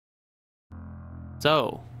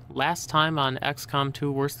So, last time on XCOM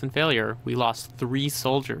 2 Worse Than Failure, we lost 3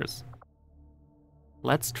 soldiers.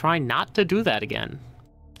 Let's try not to do that again.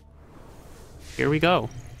 Here we go.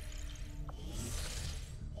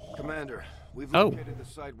 Commander, we've located the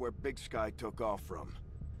site where Big Sky took off from.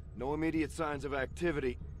 No immediate signs of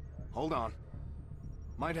activity. Hold on.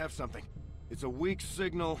 Might have something. It's a weak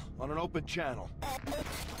signal on an open channel.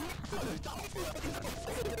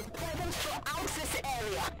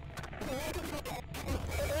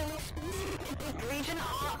 Region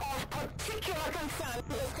are of particular concern.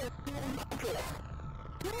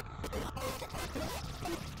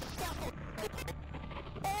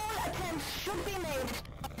 All attempts should be made.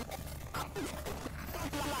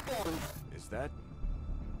 Is that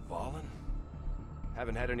Valen?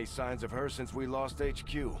 Haven't had any signs of her since we lost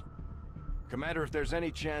HQ. Commander, if there's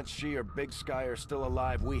any chance she or Big Sky are still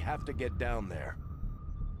alive, we have to get down there.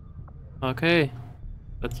 Okay,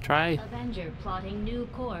 let's try. Avenger plotting new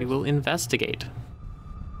course. We will investigate.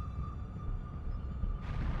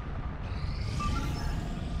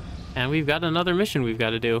 And we've got another mission we've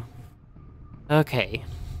got to do. Okay.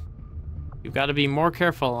 We've got to be more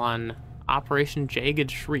careful on Operation Jagged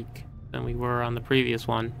Shriek than we were on the previous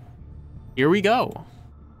one. Here we go.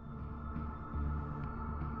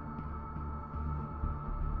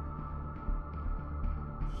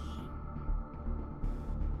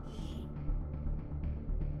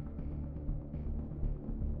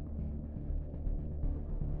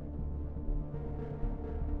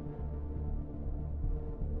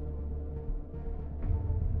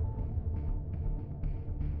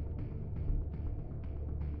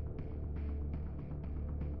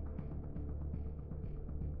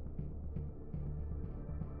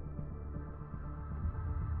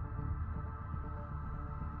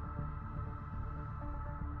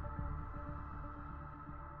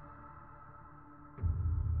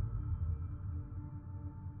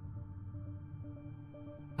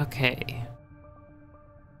 Okay.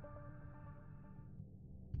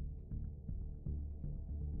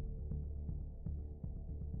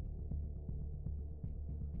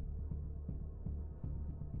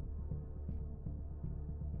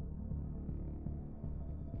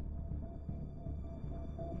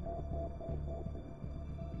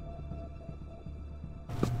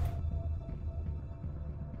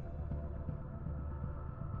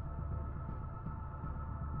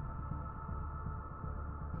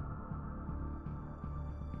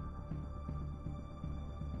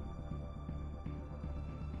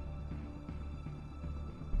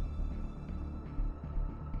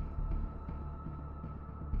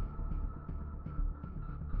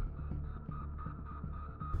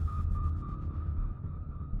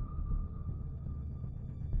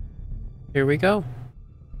 Here we go.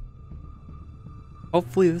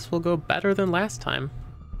 Hopefully this will go better than last time.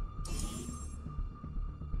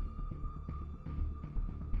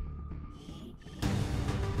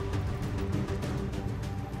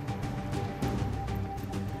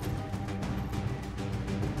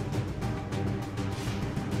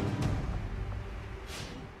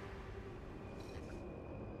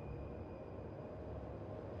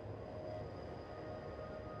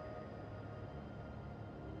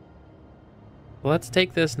 Let's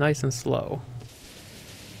take this nice and slow.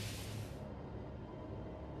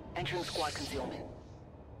 Entering squad concealment.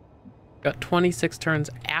 Got 26 turns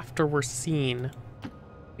after we're seen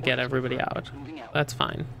to get everybody out. Moving out. That's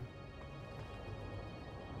fine.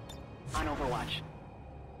 On Overwatch.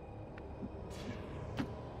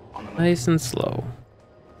 On the move. Nice and slow.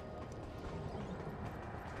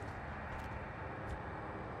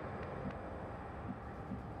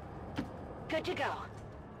 Good to go.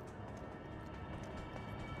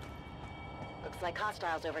 Looks like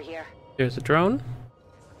hostiles over here. There's a drone.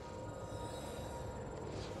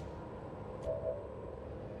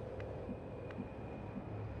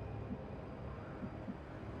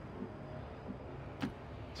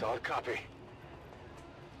 Solid copy.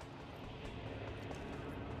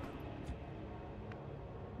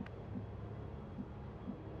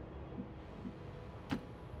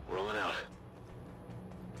 Rolling out.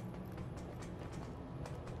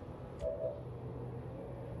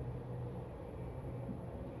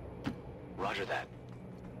 Roger that.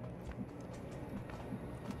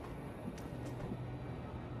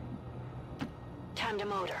 Time to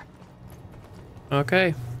motor.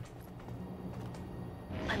 Okay.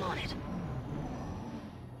 I'm on it.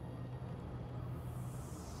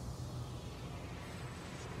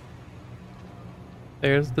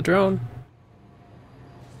 There's the drone.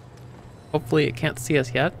 Hopefully it can't see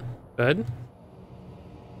us yet. Good.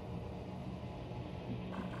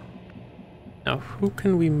 Now, who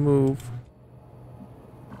can we move?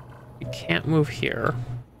 We can't move here.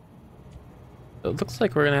 So it looks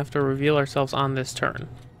like we're gonna have to reveal ourselves on this turn.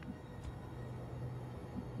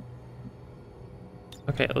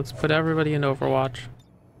 Okay, let's put everybody in Overwatch.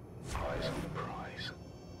 Eyes on the prize.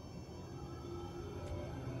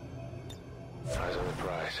 Eyes on the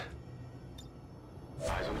prize.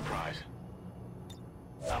 Eyes on the prize.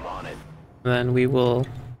 I'm on it. Then we will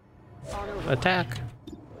attack.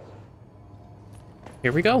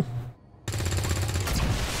 Here we go.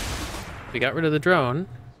 We got rid of the drone.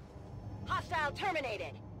 Hostile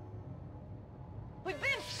terminated. We've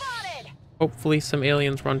been spotted. Hopefully some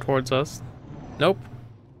aliens run towards us. Nope.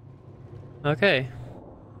 Okay.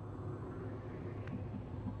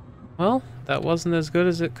 Well, that wasn't as good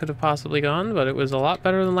as it could have possibly gone, but it was a lot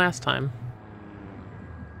better than last time.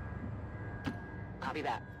 Copy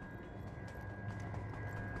that.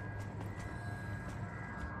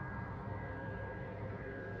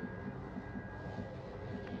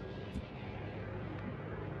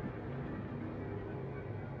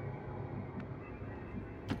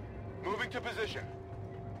 Moving to position.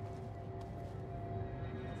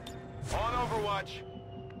 On Overwatch.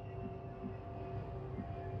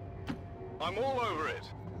 I'm all over it.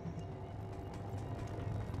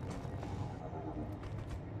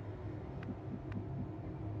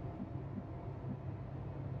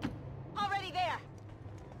 Already there.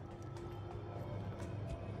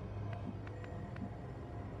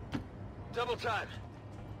 Double time.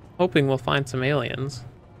 Hoping we'll find some aliens.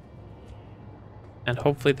 And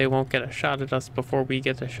hopefully they won't get a shot at us before we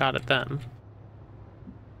get a shot at them.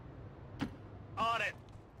 On it.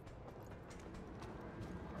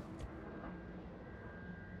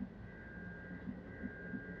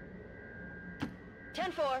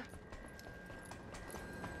 10-4.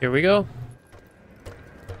 Here we go.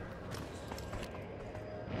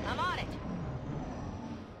 I'm on it.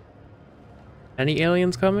 Any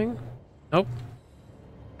aliens coming? Nope.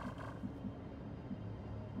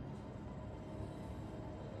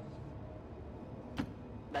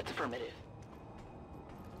 That's affirmative.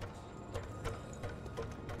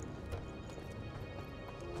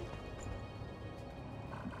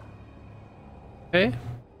 Okay.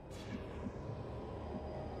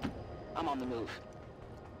 I'm on the move.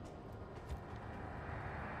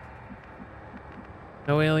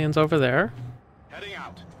 No aliens over there. Heading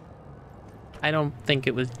out. I don't think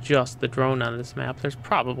it was just the drone on this map. There's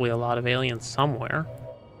probably a lot of aliens somewhere.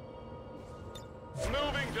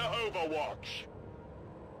 Moving to Overwatch.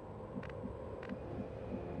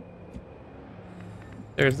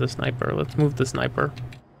 There's the sniper. Let's move the sniper.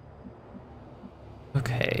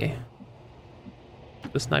 Okay.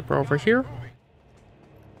 The sniper over here.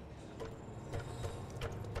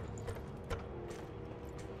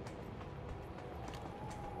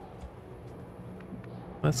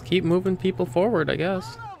 Let's keep moving people forward, I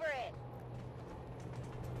guess. All over it.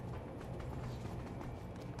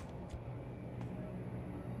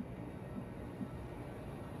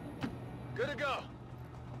 Good to go.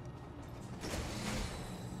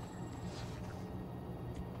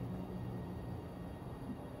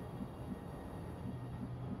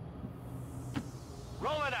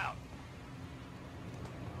 Roll it out.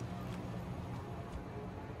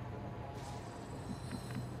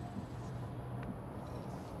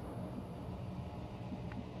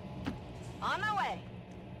 On my way.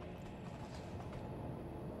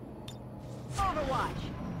 Overwatch.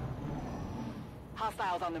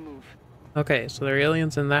 Hostiles on the move. Okay, so there are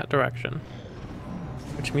aliens in that direction.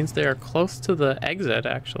 Which means they are close to the exit,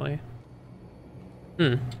 actually.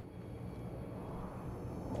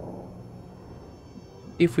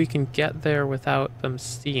 If we can get there without them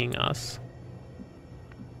seeing us.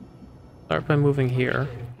 Start by moving here.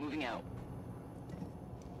 Moving out.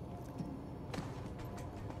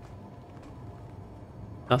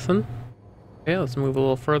 Nothing? Okay, let's move a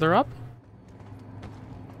little further up.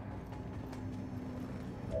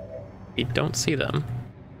 We don't see them.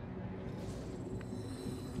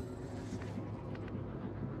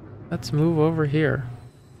 Let's move over here.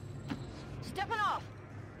 Stepping off.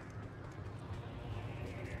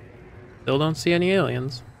 Still don't see any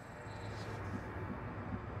aliens.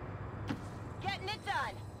 Getting it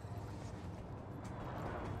done.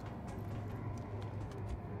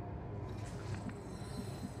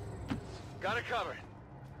 Got it covered.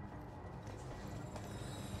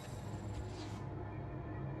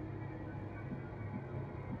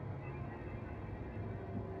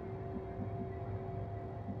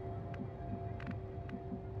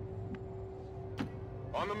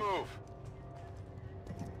 On the move.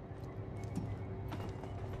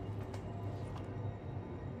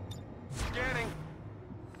 Scanning.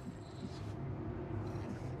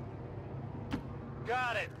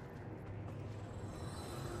 Got it.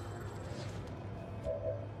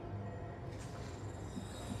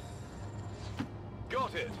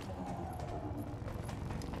 Got it.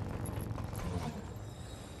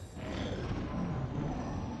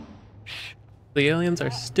 The aliens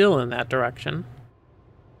are still in that direction.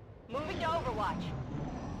 Moving to Overwatch.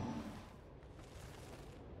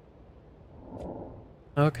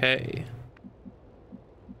 Okay.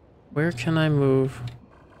 Where can I move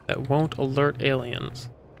that won't alert aliens?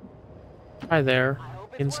 Try there,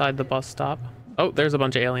 inside the bus stop. Oh, there's a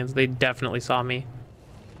bunch of aliens. They definitely saw me.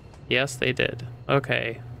 Yes, they did.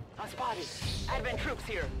 Okay. I'm spotted. Advent troops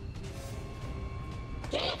here.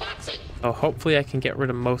 Oh, hopefully I can get rid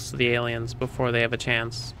of most of the aliens before they have a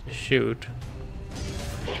chance to shoot.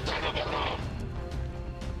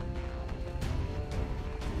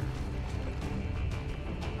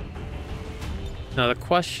 Now the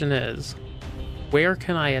question is, where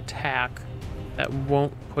can I attack that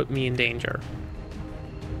won't put me in danger?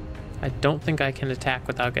 I don't think I can attack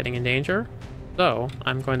without getting in danger, so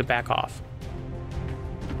I'm going to back off.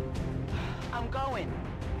 I'm going.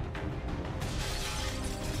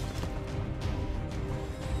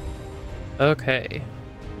 Okay,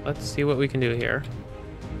 let's see what we can do here.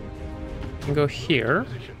 I can go here,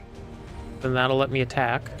 then that'll let me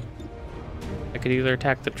attack. I could either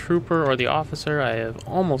attack the trooper or the officer. I have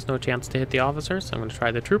almost no chance to hit the officer, so I'm going to try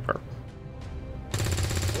the trooper.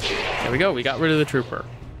 There we go, we got rid of the trooper.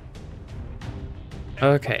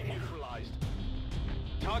 Okay.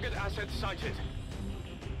 Target asset sighted.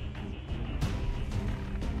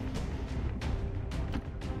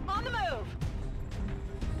 On the move.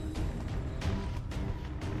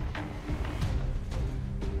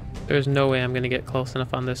 There's no way I'm going to get close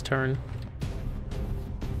enough on this turn.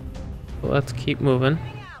 But let's keep moving.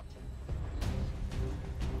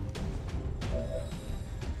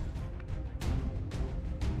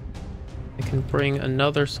 I can bring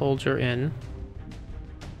another soldier in.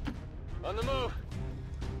 On the move.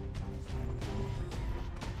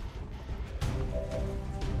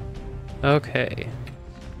 Okay.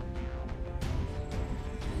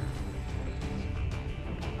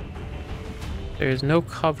 There's no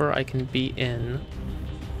cover I can be in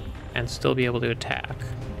and still be able to attack.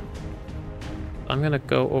 I'm gonna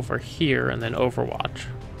go over here and then Overwatch.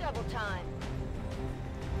 Double time.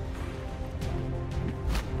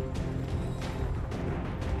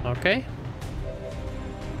 Okay.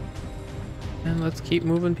 And let's keep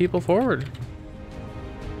moving people forward.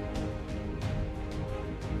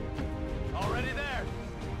 Already there.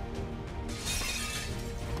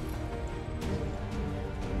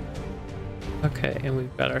 Okay, and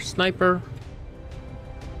we've got our sniper.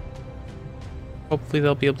 Hopefully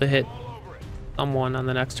they'll be able to hit someone on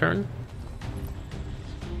the next turn.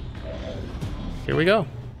 Here we go.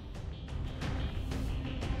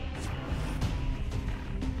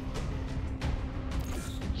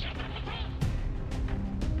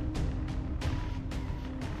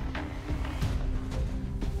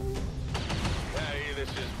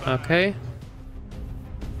 Okay.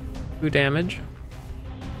 2 damage.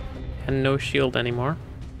 And no shield anymore.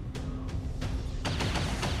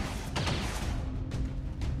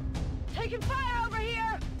 Taking fire over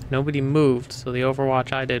here. Nobody moved, so the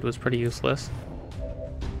Overwatch I did was pretty useless.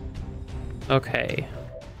 Okay.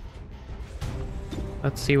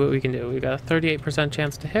 Let's see what we can do. We've got a 38%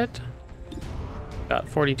 chance to hit. Got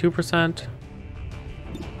 42%.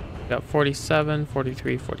 Got 47,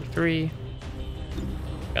 43, 43.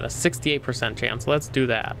 Got a 68% chance. Let's do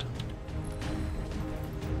that.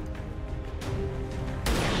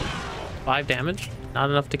 5 damage. Not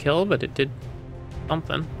enough to kill, but it did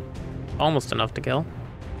something. Almost enough to kill.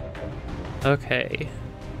 Okay.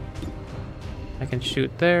 I can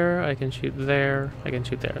shoot there, I can shoot there, I can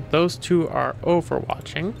shoot there. Those two are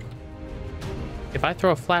overwatching. If I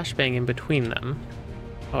throw a flashbang in between them...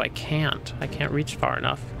 Oh, I can't. I can't reach far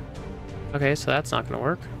enough. Okay, so that's not going to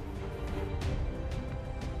work.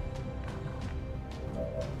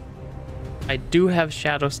 I do have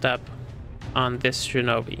Shadow Step on this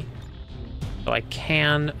Shinobi. So I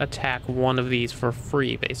can attack one of these for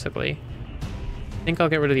free, basically. I think I'll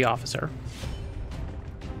get rid of the officer.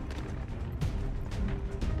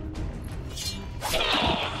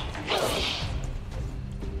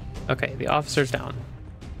 Okay, the officer's down.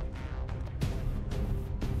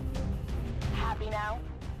 Happy now?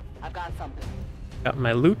 I've got something. Got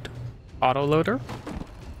my loot. Autoloader.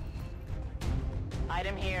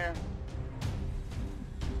 Item here.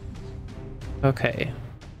 Okay.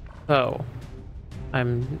 So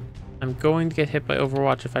I'm going to get hit by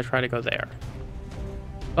Overwatch if I try to go there.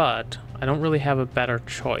 But I don't really have a better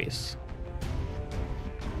choice.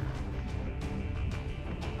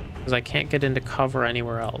 Because I can't get into cover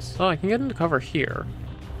anywhere else. Oh, I can get into cover here.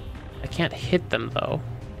 I can't hit them, though.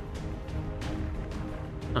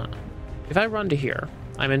 Huh. If I run to here,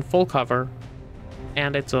 I'm in full cover,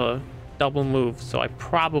 and it's a double move, so I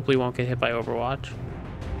probably won't get hit by Overwatch.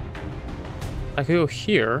 I could go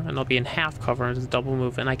here, and I'll be in half cover, and it's a double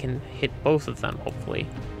move, and I can hit both of them, hopefully.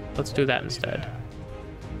 Let's do that instead.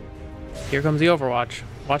 Here comes the Overwatch.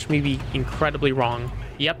 Watch me be incredibly wrong.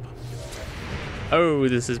 Yep. Oh,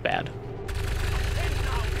 this is bad.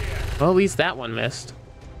 Well, at least that one missed.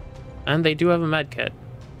 And they do have a med kit.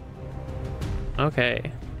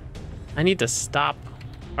 Okay. I need to stop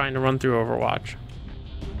trying to run through Overwatch.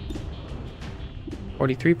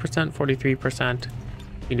 43%, 43%.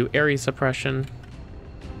 You can do area suppression.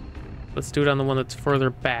 Let's do it on the one that's further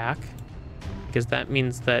back, because that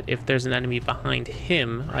means that if there's an enemy behind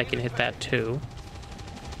him, I can hit that too.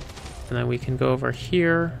 And then we can go over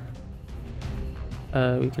here.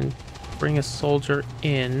 We can bring a soldier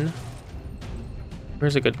in.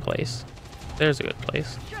 Where's a good place? There's a good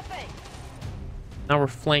place. Now we're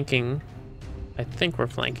flanking. I think we're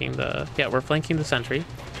flanking the... Yeah, we're flanking the sentry.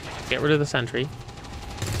 Get rid of the sentry.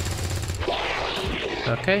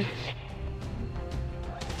 Okay.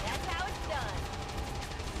 That's how it's done.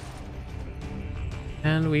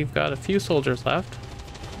 And we've got a few soldiers left.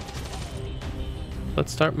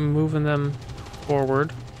 Let's start moving them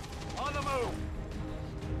forward. On the move.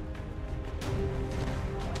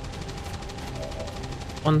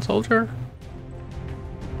 One soldier.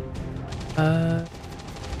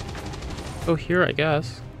 Go here, I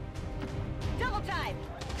guess. Double time.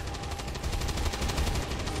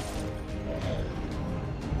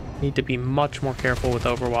 Need to be much more careful with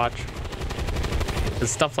Overwatch. Because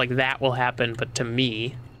stuff like that will happen, but to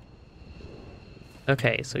me.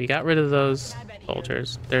 Okay, so you got rid of those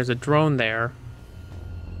soldiers. There's a drone there.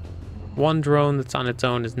 One drone that's on its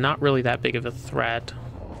own is not really that big of a threat.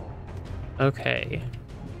 Okay.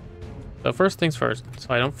 So first things first, so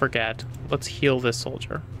I don't forget, let's heal this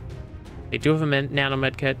soldier. They do have a nano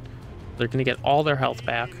med kit. They're going to get all their health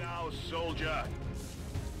back.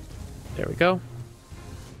 There we go.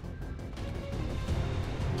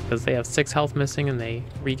 Because they have 6 health missing and they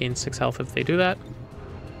regain 6 health if they do that.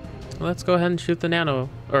 Let's go ahead and shoot the nano,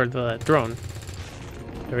 or the drone.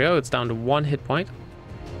 There we go, it's down to 1 hit point.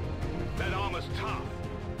 That armor's tough.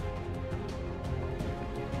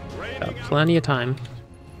 Got plenty of time.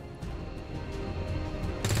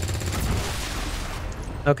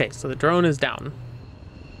 Okay, so the drone is down.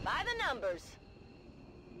 By the numbers.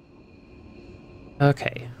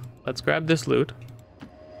 Okay, let's grab this loot.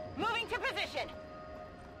 Moving to position.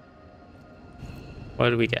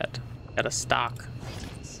 What did we get? Got a stock.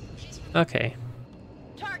 Okay,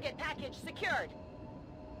 Target package secured.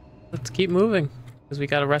 let's keep moving. Because we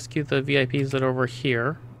gotta rescue the VIPs that are over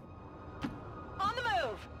here. On the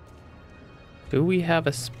move. Do we have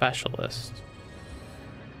a specialist?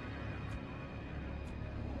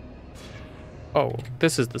 Oh,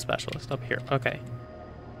 this is the specialist up here. Okay.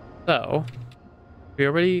 So, we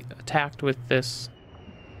already attacked with this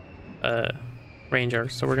ranger,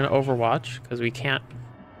 so we're going to overwatch because we can't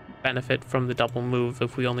benefit from the double move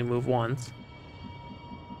if we only move once.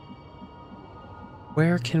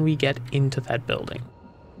 Where can we get into that building?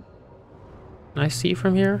 Can I see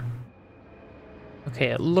from here? Okay,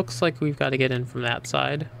 it looks like we've got to get in from that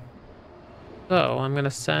side. So, I'm going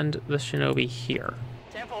to send the shinobi here.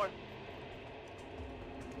 10-4.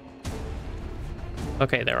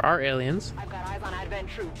 Okay, there are aliens. I've got eyes on advent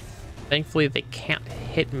troops. Thankfully, they can't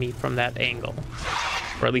hit me from that angle.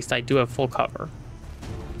 Or at least I do have full cover.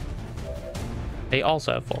 They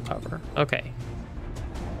also have full cover. Okay.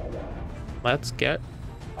 Let's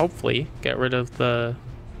hopefully, get rid of the...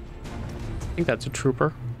 I think that's a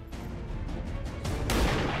trooper.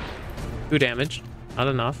 2 damage. Not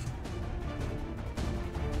enough.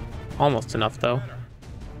 Almost enough, though.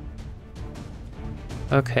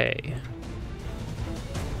 Okay.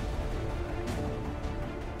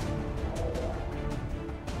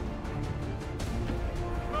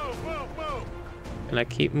 And I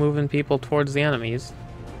keep moving people towards the enemies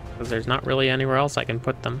because there's not really anywhere else I can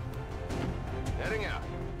put them. Heading out.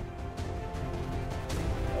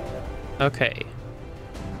 Okay.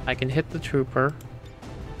 I can hit the trooper.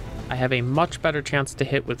 I have a much better chance to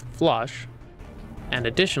hit with Flush. And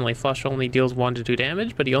additionally, Flush only deals 1 to 2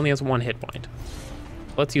 damage, but he only has 1 hit point.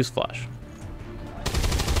 Let's use Flush.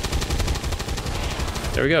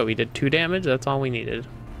 There we go. We did 2 damage. That's all we needed.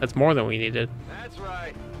 That's more than we needed. That's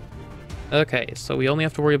right. Okay, so we only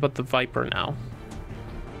have to worry about the Viper now.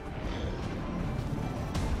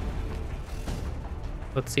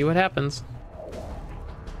 Let's see what happens.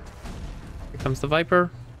 Here comes the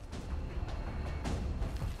Viper.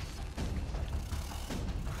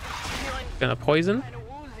 Gonna poison?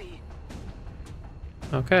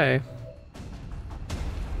 Okay.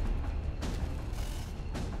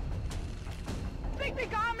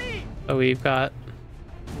 So we've got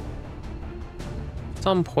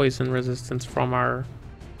some poison resistance from our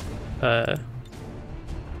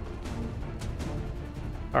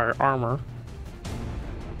armor.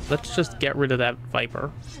 Let's just get rid of that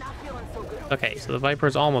Viper. Okay, so the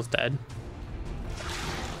Viper's almost dead.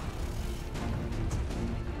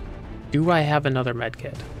 Do I have another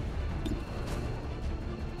medkit?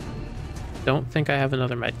 Don't think I have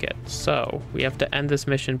another medkit. So we have to end this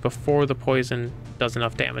mission before the poison does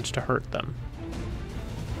enough damage to hurt them.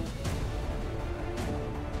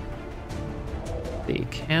 See,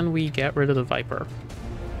 can we get rid of the Viper?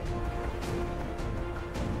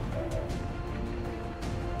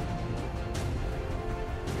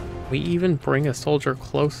 We even bring a soldier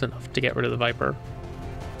close enough to get rid of the Viper.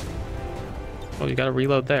 Well, you gotta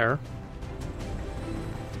reload there.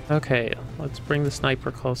 Okay, let's bring the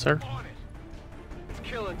sniper closer. It's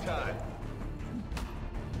killing time.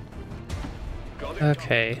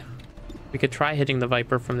 Okay, we could try hitting the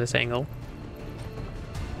Viper from this angle.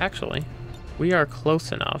 Actually, we are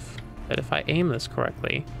close enough that if I aim this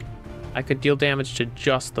correctly, I could deal damage to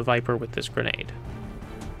just the Viper with this grenade.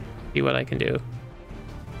 See what I can do.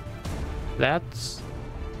 That's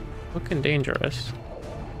looking dangerous.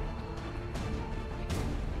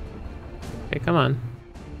 Okay, come on.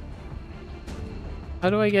 How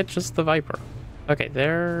do I get just the Viper? Okay,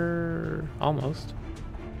 there... almost.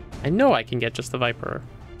 I know I can get just the Viper.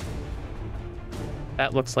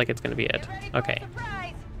 That looks like it's gonna be it. Okay.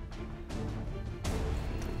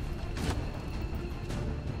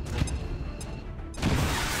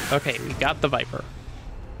 Okay, we got the Viper.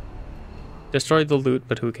 Destroyed the loot,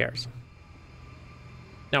 but who cares?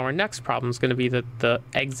 Now our next problem is going to be that the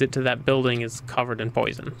exit to that building is covered in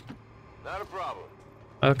poison. Not a problem.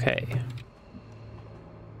 Okay.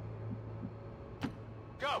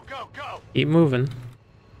 Go, go, go! Keep moving.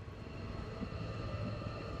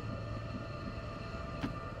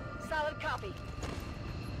 Solid copy.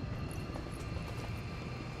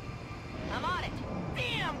 I'm on it.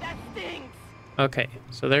 Damn, that stings! Okay,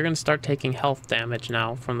 so they're going to start taking health damage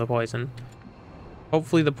now from the poison.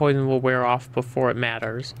 Hopefully the poison will wear off before it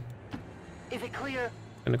matters. Is it clear?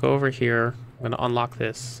 I'm going to go over here. I'm going to unlock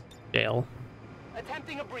this jail.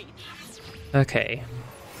 Attempting a breach. Okay.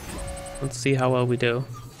 Let's see how well we do.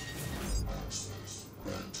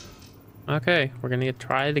 Okay, we're going to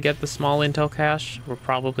try to get the small intel cache. We're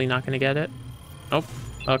probably not going to get it. Nope.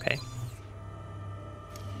 Okay.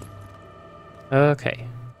 Okay.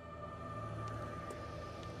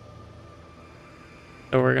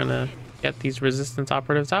 So we're going to get these resistance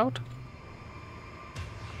operatives out.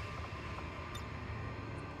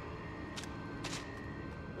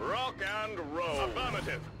 Rock and roll.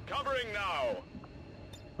 Affirmative. Covering now.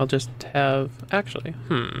 I'll just have... actually,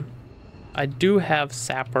 I do have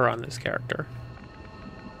Sapper on this character.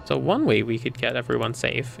 So one way we could get everyone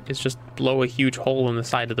safe is just blow a huge hole in the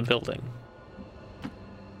side of the building.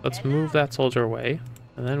 Let's move that soldier away,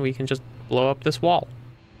 and then we can just blow up this wall.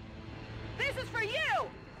 This is for you!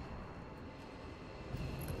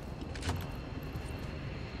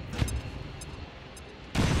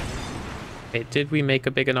 Okay, did we make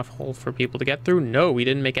a big enough hole for people to get through? No, we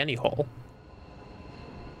didn't make any hole.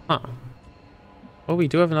 Huh. Well, we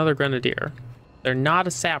do have another grenadier. They're not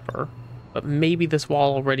a sapper, but maybe this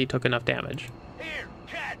wall already took enough damage. Here,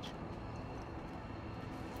 catch!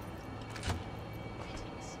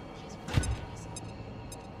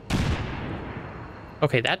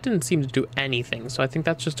 Okay, that didn't seem to do anything, so I think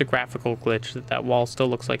that's just a graphical glitch that wall still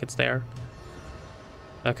looks like it's there.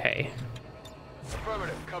 Okay.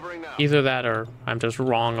 Affirmative. Covering now. Either that or I'm just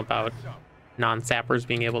wrong about non-sappers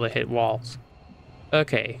being able to hit walls.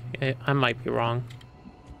 Okay, I might be wrong.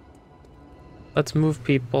 Let's move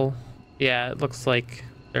people. Yeah, it looks like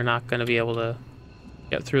they're not going to be able to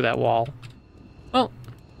get through that wall. Well,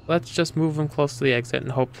 let's just move them close to the exit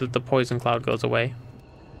and hope that the poison cloud goes away.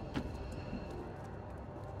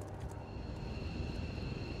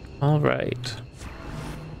 All right.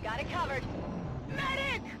 Got it covered.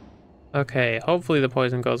 Medic! Okay, hopefully the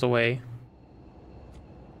poison goes away.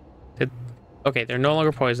 Okay, they're no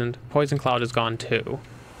longer poisoned. Poison cloud is gone too.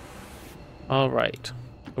 All right.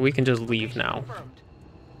 So we can just leave now.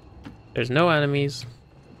 There's no enemies.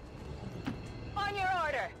 On your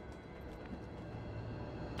order.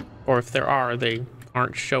 Or if there are, they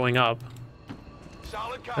aren't showing up.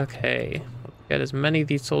 Solid copy. Okay. Let's get as many of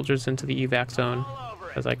these soldiers into the evac zone All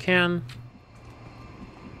over it. as I can.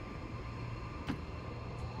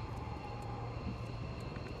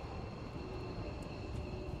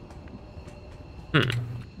 Can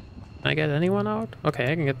I get anyone out?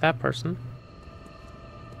 Okay, I can get that person.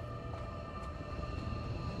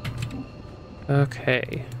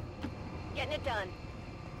 Okay. Getting it done.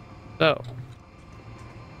 So,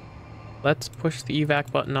 let's push the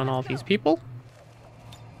evac button on all these people.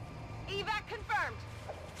 Evac confirmed.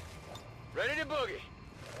 Ready to boogie.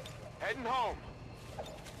 Heading home.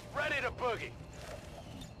 Ready to boogie.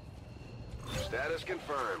 Status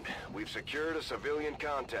confirmed. We've secured a civilian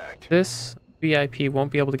contact. This VIP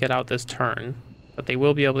won't be able to get out this turn, but they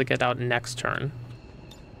will be able to get out next turn.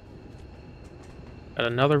 Got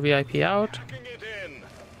another VIP out.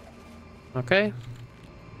 Okay.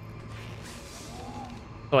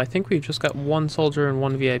 So I think we've just got one soldier and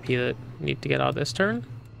one VIP that need to get out this turn.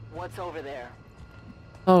 What's over there?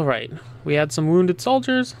 Alright, we had some wounded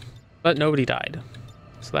soldiers, but nobody died.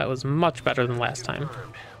 So that was much better than last time.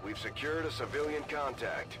 We've secured a civilian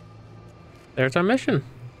contact. There's our mission.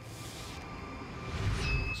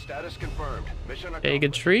 Status confirmed. Mission Jagged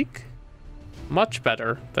accomplished. Shriek. Much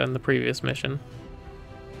better than the previous mission.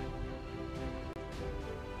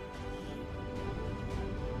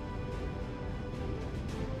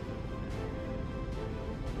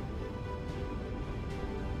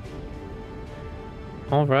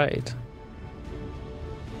 All right.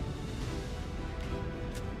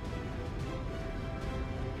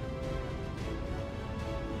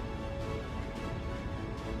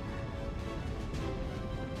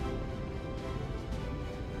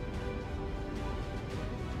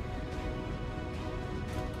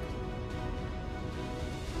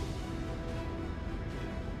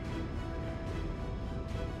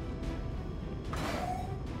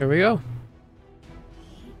 Here we go.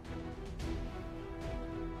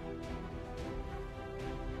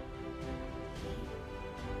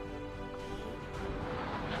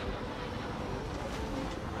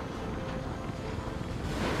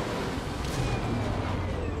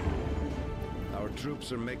 Our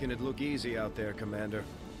troops are making it look easy out there, Commander.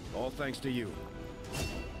 All thanks to you.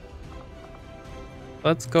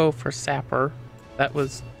 Let's go for Sapper. That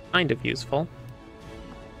was kind of useful.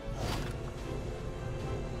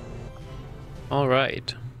 All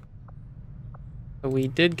right. So we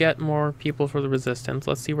did get more people for the Resistance.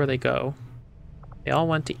 Let's see where they go. They all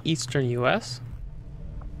went to Eastern US.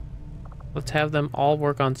 Let's have them all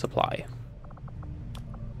work on supply.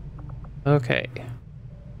 Okay.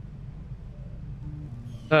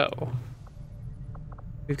 So,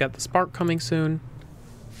 we've got the Spark coming soon.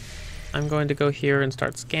 I'm going to go here and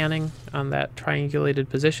start scanning on that triangulated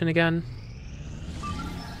position again.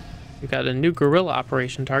 We've got a new guerrilla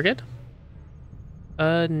operation target.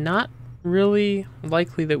 Not really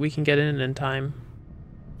likely that we can get in time.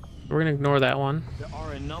 We're gonna ignore that one. There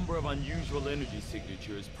are a number of unusual energy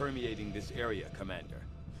signatures permeating this area, Commander.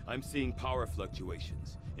 I'm seeing power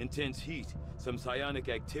fluctuations, intense heat, some psionic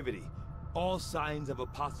activity, all signs of a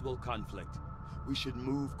possible conflict. We should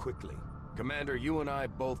move quickly. Commander, you and I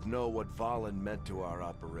both know what Valen meant to our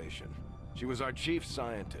operation. She was our chief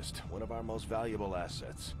scientist, one of our most valuable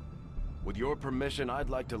assets. With your permission,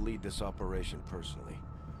 I'd like to lead this operation personally.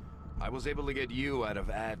 I was able to get you out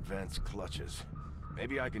of Advent's clutches.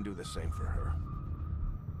 Maybe I can do the same for her.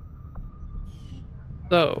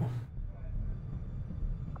 So,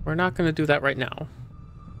 we're not going to do that right now,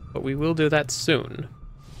 but we will do that soon.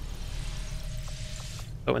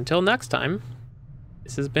 So until next time,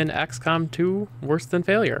 this has been XCOM 2 Worse Than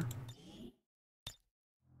Failure.